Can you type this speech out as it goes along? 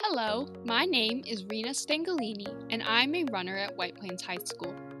Hello, my name is Rena Stangalini, and I'm a runner at White Plains High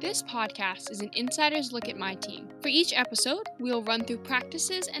School. This podcast is an insider's look at my team. For each episode, we'll run through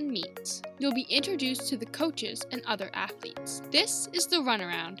practices and meets. You'll be introduced to the coaches and other athletes. This is the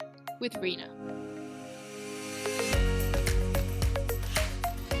Runaround with Rena.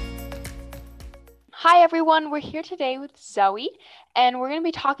 Hi everyone, we're here today with Zoe, and we're going to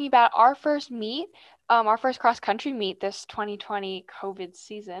be talking about our first meet, our first cross-country meet this 2020 COVID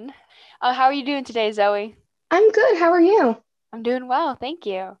season. How are you doing today, Zoe? I'm good. How are you? I'm doing well, thank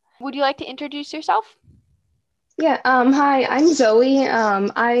you. Would you like to introduce yourself? Yeah, hi, I'm Zoe. I'm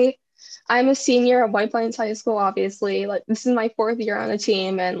a senior at White Plains High School, obviously. Like this is my fourth year on the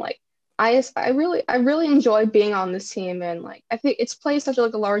team and I really enjoy being on this team and I think it's played such a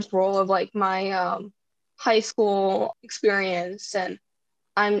large role of my high school experience and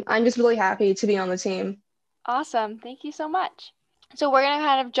I'm just really happy to be on the team. Awesome, thank you so much. So we're going to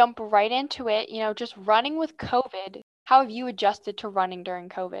kind of jump right into it, just running with COVID. How have you adjusted to running during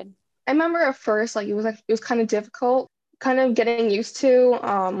COVID? I remember at first it was kind of difficult, kind of getting used to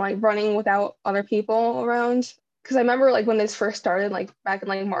running without other people around. Because I remember when this first started, back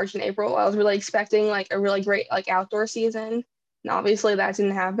in March and April, I was really expecting a really great outdoor season, and obviously that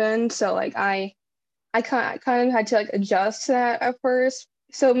didn't happen. So I kind of had to adjust to that at first.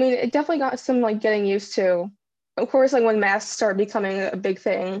 So I mean, it definitely got some getting used to. Of course, when masks started becoming a big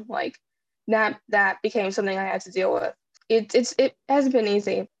thing, that became something I had to deal with. It hasn't been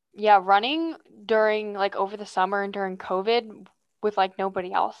easy. Yeah, running during over the summer and during COVID with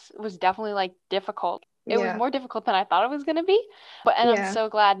nobody else was definitely difficult. It was Yeah, more difficult than I thought it was going to be. And I'm yeah. so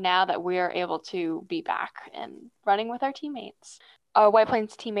glad now that we are able to be back and running with our teammates. Our White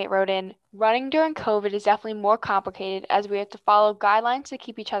Plains teammate wrote in, running during COVID is definitely more complicated as we have to follow guidelines to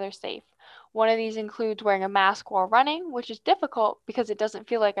keep each other safe. One of these includes wearing a mask while running, which is difficult because it doesn't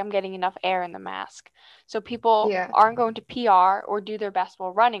feel like I'm getting enough air in the mask. So people Yeah. aren't going to PR or do their best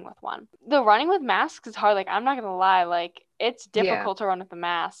while running with one. The running with masks is hard. I'm not going to lie. It's Yeah. difficult to run with a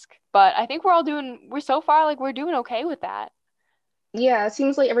mask. But I think we're so far, we're doing okay with that. Yeah, it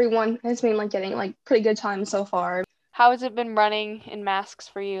seems like everyone has been getting pretty good time so far. How has it been running in masks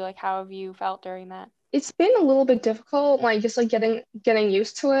for you? How have you felt during that? It's been a little bit difficult, just getting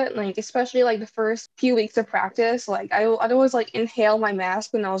used to it, especially the first few weeks of practice. I'd always inhale my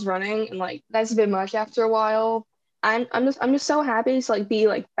mask when I was running, and that's a bit much after a while. I'm just so happy to be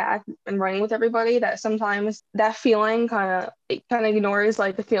back and running with everybody that sometimes that feeling kind of ignores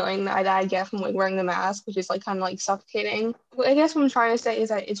the feeling that I get from wearing the mask, which is kind of suffocating. I guess what I'm trying to say is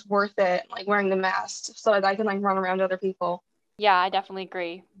that it's worth it wearing the mask so that I can run around other people. Yeah, I definitely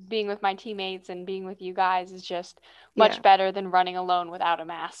agree. Being with my teammates and being with you guys is just much Yeah. better than running alone without a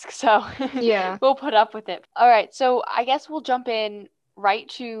mask. So Yeah. we'll put up with it. All right, so I guess we'll jump in right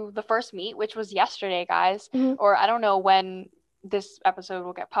to the first meet, which was yesterday, guys. Mhm. Or I don't know when this episode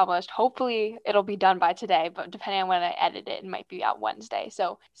will get published. Hopefully it'll be done by today, but depending on when I edit it, it might be out Wednesday.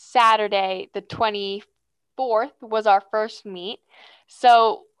 So Saturday, the 24th, was our first meet.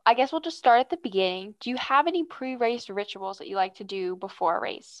 So I guess we'll just start at the beginning. Do you have any pre-race rituals that you like to do before a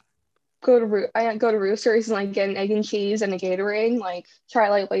race? I go to Roosters and get an egg and cheese and a Gatorade,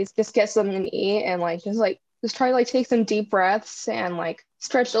 try just get something to eat and just try to take some deep breaths and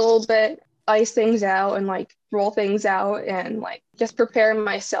stretch a little bit, ice things out and roll things out and just prepare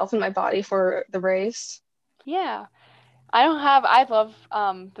myself and my body for the race. Yeah. I love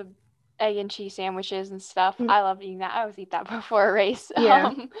the egg and cheese sandwiches and stuff. Mm. I love eating that. I always eat that before a race.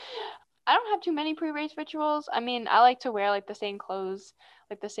 Yeah. I don't have too many pre-race rituals. I mean, I like to wear the same clothes,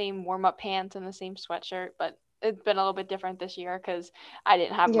 the same warm-up pants and the same sweatshirt, but it's been a little bit different this year because I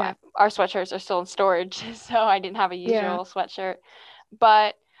didn't have Yeah. our sweatshirts are still in storage, so I didn't have a Yeah. usual sweatshirt.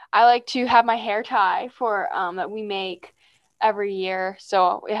 But I like to have my hair tie for that we make every year.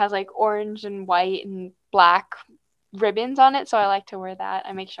 So it has orange and white and black ribbons on it, so I like to wear that.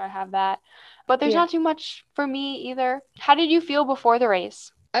 I make sure I have that. But there's Yeah. not too much for me either. How did you feel before the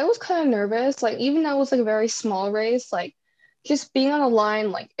race? I was kind of nervous, even though it was a very small race, just being on the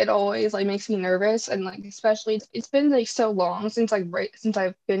line, it always makes me nervous, and especially it's been so long since since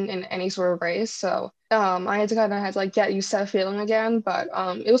I've been in any sort of race, so I had to get used to that feeling again, but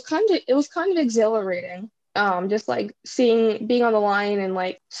it was kind of exhilarating. Just seeing being on the line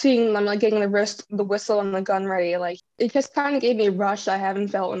and seeing them getting the whistle and the gun ready, it just kind of gave me a rush I haven't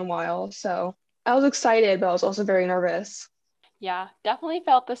felt in a while. So I was excited, but I was also very nervous. Yeah, definitely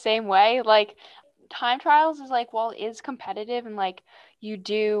felt the same way. Time trials is while it is competitive and you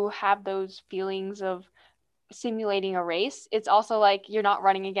do have those feelings of simulating a race, it's also you're not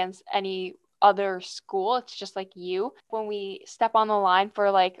running against any other school. It's just like you. When we step on the line for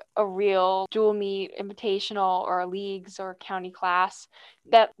like a real dual meet, invitational, or leagues or county class,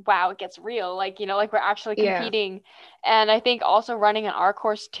 that wow, it gets real. Like, like we're actually Yeah. competing. And I think also running an R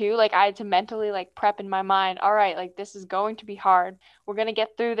course too, like I had to mentally like prep in my mind, all right, like this is going to be hard. We're gonna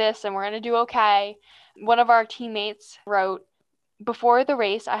get through this and we're gonna do okay. One of our teammates wrote, before the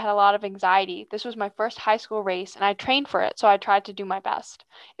race, I had a lot of anxiety. This was my first high school race and I trained for it, so I tried to do my best.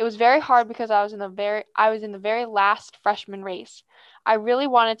 It was very hard because I was in the very last freshman race. I really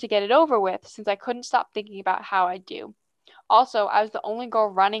wanted to get it over with since I couldn't stop thinking about how I'd do. Also, I was the only girl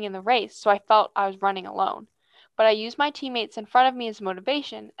running in the race, so I felt I was running alone. But I used my teammates in front of me as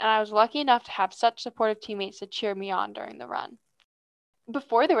motivation, and I was lucky enough to have such supportive teammates to cheer me on during the run.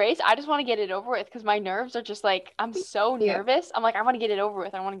 Before the race, I just want to get it over with because my nerves are just like, I'm so Yeah. nervous. I'm like, I want to get it over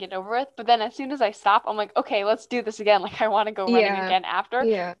with. I want to get it over with. But then as soon as I stop, I'm like, okay, let's do this again. Like, I want to go running Yeah. again after,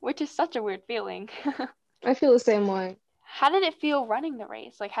 Yeah. which is such a weird feeling. I feel the same way. How did it feel running the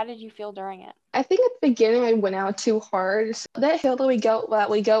race? Like, how did you feel during it? I think at the beginning I went out too hard. So that hill that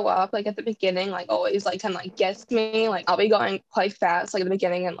we go up, like at the beginning, like always like kind of like gets me. Like I'll be going quite fast, like at the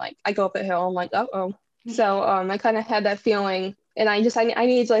beginning, and like I go up a hill, I'm like, oh. So I kind of had that feeling, and I need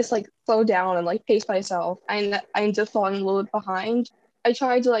to just like slow down and like pace myself. I ended up falling a little bit behind. I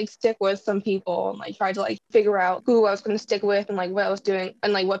tried to like stick with some people and like tried to like figure out who I was going to stick with and like what I was doing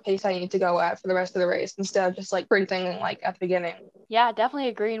and like what pace I need to go at for the rest of the race instead of just like sprinting like at the beginning. Yeah, definitely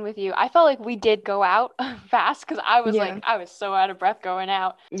agreeing with you. I felt like we did go out fast because I was like, Yeah. I was so out of breath going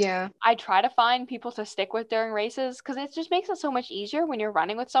out. Yeah. I try to find people to stick with during races because it just makes it so much easier when you're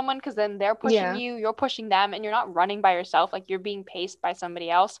running with someone because then they're pushing Yeah. you, you're pushing them, and you're not running by yourself. Like you're being paced by somebody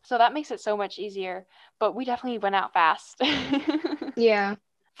else. So that makes it so much easier. But we definitely went out fast. Yeah.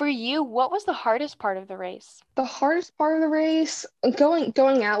 For you, what was the hardest part of the race? The hardest part of the race,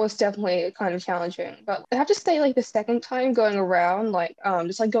 going out was definitely kind of challenging. But I have to say, like the second time going around, like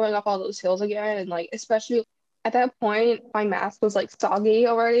just like going up all those hills again, and like especially at that point, my mask was like soggy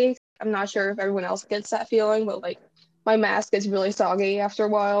already. I'm not sure if everyone else gets that feeling, but like my mask gets really soggy after a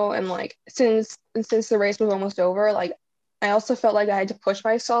while. And like since the race was almost over, like I also felt like I had to push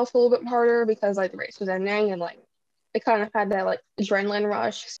myself a little bit harder because like the race was ending and like it kind of had that like adrenaline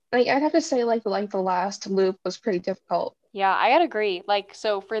rush. Like I'd have to say like the last loop was pretty difficult. Yeah, I gotta agree. Like,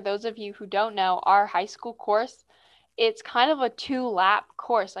 so for those of you who don't know, our high school course, it's kind of a two-lap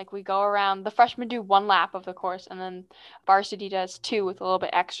course. Like we go around, the freshmen do one lap of the course, and then varsity does two with a little bit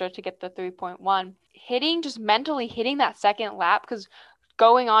extra to get the 3.1. Just mentally hitting that second lap, because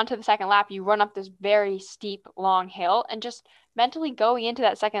going on to the second lap, you run up this very steep, long hill, and just mentally going into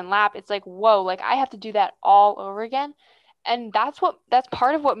that second lap, it's like, whoa, like I have to do that all over again. And that's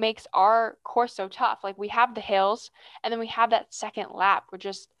part of what makes our course so tough. Like we have the hills, and then we have that second lap, which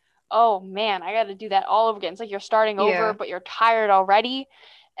just, oh man, I got to do that all over again. It's like you're starting over, Yeah. but you're tired already.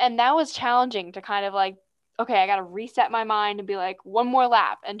 And that was challenging to kind of like, okay, I got to reset my mind and be like, one more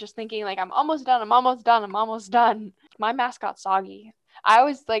lap, and just thinking, like, I'm almost done, I'm almost done, I'm almost done. My mask got soggy. I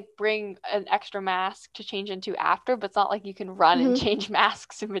always like bring an extra mask to change into after, but it's not like you can run and Hmm. change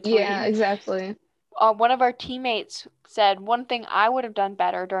masks in Yeah, between. exactly. One of our teammates said one thing I would have done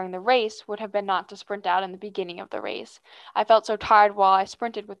better during the race would have been not to sprint out in the beginning of the race. I felt so tired while I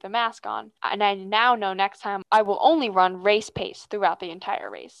sprinted with the mask on, and I now know next time I will only run race pace throughout the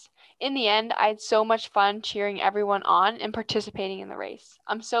entire race. In the end, I had so much fun cheering everyone on and participating in the race.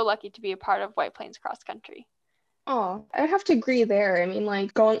 I'm so lucky to be a part of White Plains Cross Country. Oh, I would have to agree there. I mean,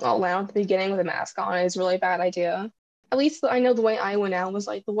 like going all out at the beginning with a mask on is really a bad idea. At least I know the way I went out was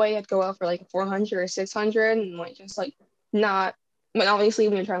like the way I'd go out for like 400 or 600 and like just like not, but obviously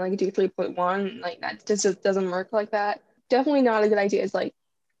when you're trying to like do 3.1, like that just doesn't work like that. Definitely not a good idea is like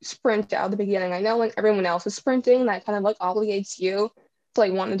sprint out at the beginning. I know like everyone else is sprinting, that kind of like obligates you to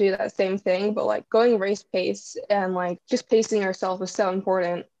like want to do that same thing, but like going race pace and like just pacing yourself is so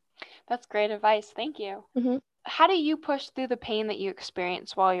important. That's great advice. Thank you. Mhm. How do you push through the pain that you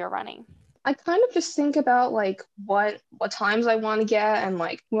experience while you're running? I kind of just think about like what times I want to get and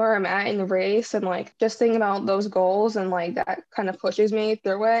like where I'm at in the race and like just think about those goals and like that kind of pushes me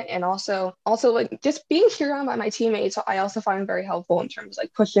through it and also like just being cheered on by my teammates I also find very helpful in terms of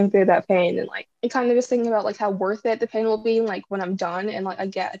like pushing through that pain and like and kind of just thinking about like how worth it the pain will be like when I'm done and like I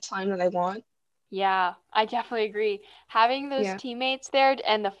get a time that I want. Yeah, I definitely agree. Having those Yeah. teammates there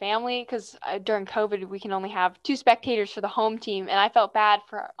and the family, because during COVID, we can only have two spectators for the home team. And I felt bad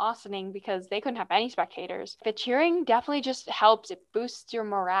for Ossining because they couldn't have any spectators. The cheering definitely just helps. It boosts your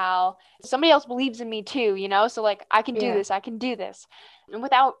morale. Somebody else believes in me too, you know? So, like, I can do Yeah. this, I can do this.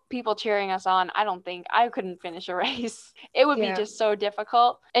 without people cheering us on, I don't think I couldn't finish a race. It would be Yeah. just so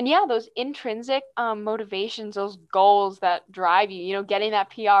difficult. And yeah, those intrinsic motivations, those goals that drive you, getting that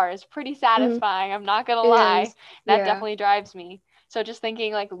PR is pretty Hmm. satisfying. I'm not gonna It lie. is. That Yeah. definitely drives me. So just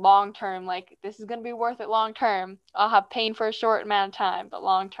thinking like long term, like this is gonna be worth it long term. I'll have pain for a short amount of time, but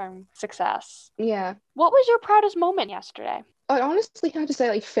long term success. Yeah. What was your proudest moment yesterday? I honestly have to say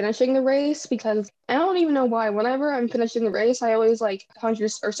like finishing the race because I don't even know why. Whenever I'm finishing the race, I always like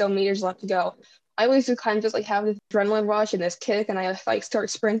 100 or so meters left to go. I always just kind of just like have this adrenaline rush and this kick, and I like start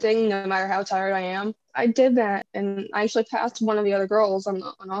sprinting no matter how tired I am. I did that, and I actually passed one of the other girls on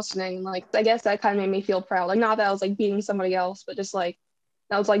Ossining, and like I guess that kind of made me feel proud. Like not that I was like beating somebody else, but just like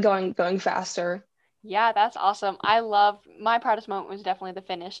that was like going faster. Yeah, that's awesome. I love my proudest moment was definitely the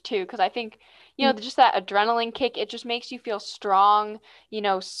finish too, because I think, Mm. just that adrenaline kick, it just makes you feel strong,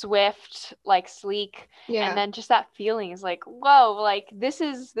 swift, like sleek, and Yeah, then just that feeling is like, whoa, like this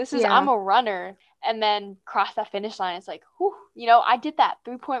is I'm yeah, a runner, and then cross that finish line, it's like, whew, I did that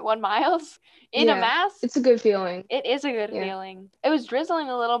 3.1 miles in a yeah. mask. It's a good feeling. It is a good Yeah, feeling. It was drizzling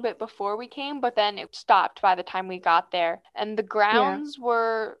a little bit before we came, but then it stopped by the time we got there. And the yeah. grounds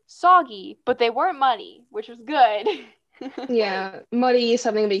were soggy, but they weren't muddy, which was good. Yeah, muddy is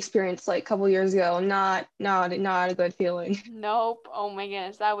something we experienced like a couple years ago. Not a good feeling. Nope. Oh my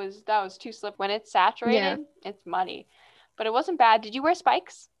goodness, that was too slippery. When it's Yeah. saturated, it's muddy. But it wasn't bad. Did you wear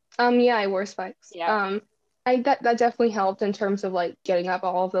spikes? Yeah, I wore spikes. Yeah. I that definitely helped in terms of like getting up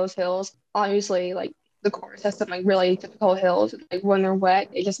all of those hills. Obviously, like the course has some like really difficult hills, and like when they're wet,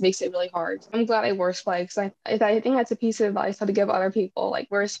 it just makes it really hard. I'm glad I wore spikes. I think that's a piece of advice how to give other people, like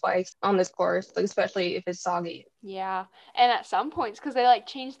wear spikes on this course, like especially if it's soggy. Yeah. And at some points, because they like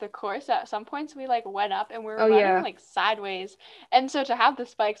changed the course, at some points we like went up and we were Oh running yeah. like sideways. And so to have the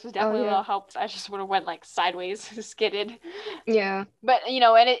spikes was Oh definitely a yeah. little help. I just would have went like sideways, skidded. Yeah. But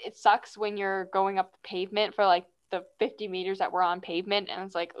and it sucks when you're going up the pavement for like the 50 meters that we're on pavement and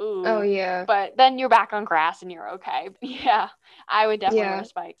it's like, Oh ooh. yeah. But then you're back on grass and you're okay. Yeah. I would definitely wear Yeah.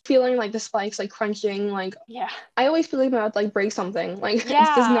 spikes. Feeling like the spikes like crunching, like Yeah. I always feel like I'm about to like break something. Like it's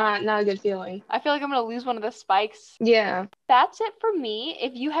just Yeah. not a good feeling. I feel like I'm gonna lose one of the spikes. Yeah. That's it for me.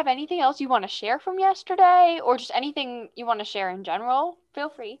 If you have anything else you want to share from yesterday or just anything you want to share in general, feel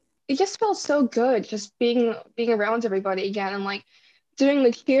free. It just felt so good just being around everybody again and like doing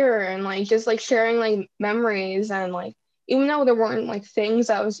the cure and like just like sharing like memories and like even though there weren't like things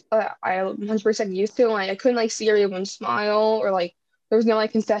that was I 100% used to, like I couldn't like see everyone smile or like there was no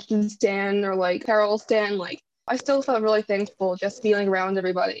like concession stand or like carol stand, like I still felt really thankful just being around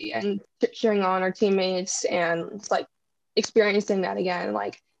everybody and cheering on our teammates and just, like experiencing that again.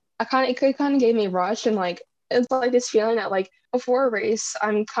 Like it kind of gave me a rush, and like it's like this feeling that like before a race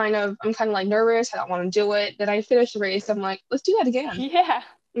I'm kind of like nervous, I don't want to do it, then I finish the race, I'm like let's do that again. Yeah.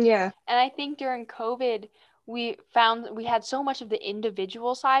 Yeah, And I think during COVID, we found we had so much of the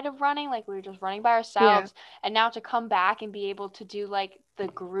individual side of running, like we were just running by yeah, ourselves. And now to come back and be able to do like the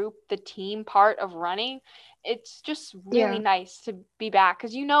group, the team part of running, it's just really yeah, nice to be back.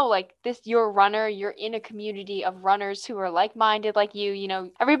 Because like this, you're a runner, you're in a community of runners who are like minded like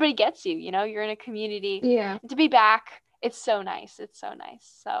everybody gets you, you're in a community. yeah, And to be back, it's so nice. It's so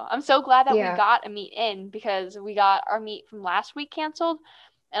nice. So I'm so glad that we yeah, got a meet in because we got our meet from last week canceled.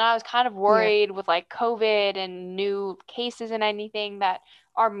 And I was kind of yeah, worried with like COVID and new cases and anything that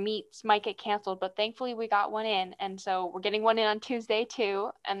our meets might get canceled, but thankfully we got one in. And so we're getting one in on Tuesday too.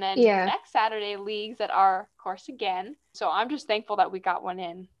 And then yeah, next Saturday leagues at our course again. So I'm just thankful that we got one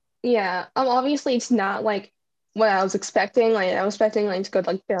in. yeah. Obviously it's not like what I was expecting. Like I was expecting like to go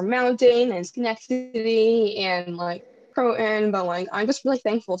to like Bear Mountain and Schenectady and like Croton, but like I'm just really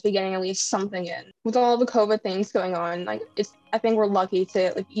thankful to be getting at least something in. With all the COVID things going on, like I think we're lucky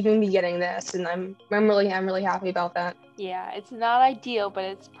to like even be getting this, and I'm really happy about that. Yeah, it's not ideal, but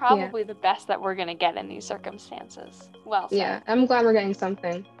it's Yeah. probably the best that we're going to get in these circumstances. Well said. Yeah, I'm glad we're getting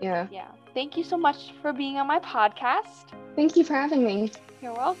something. Yeah. Yeah. Thank you so much for being on my podcast. Thank you for having me.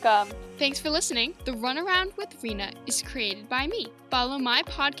 You're welcome. Thanks for listening. The Runaround with Rena is created by me. Follow my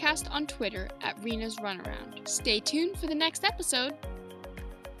podcast on Twitter at Rena's Runaround. Stay tuned for the next episode.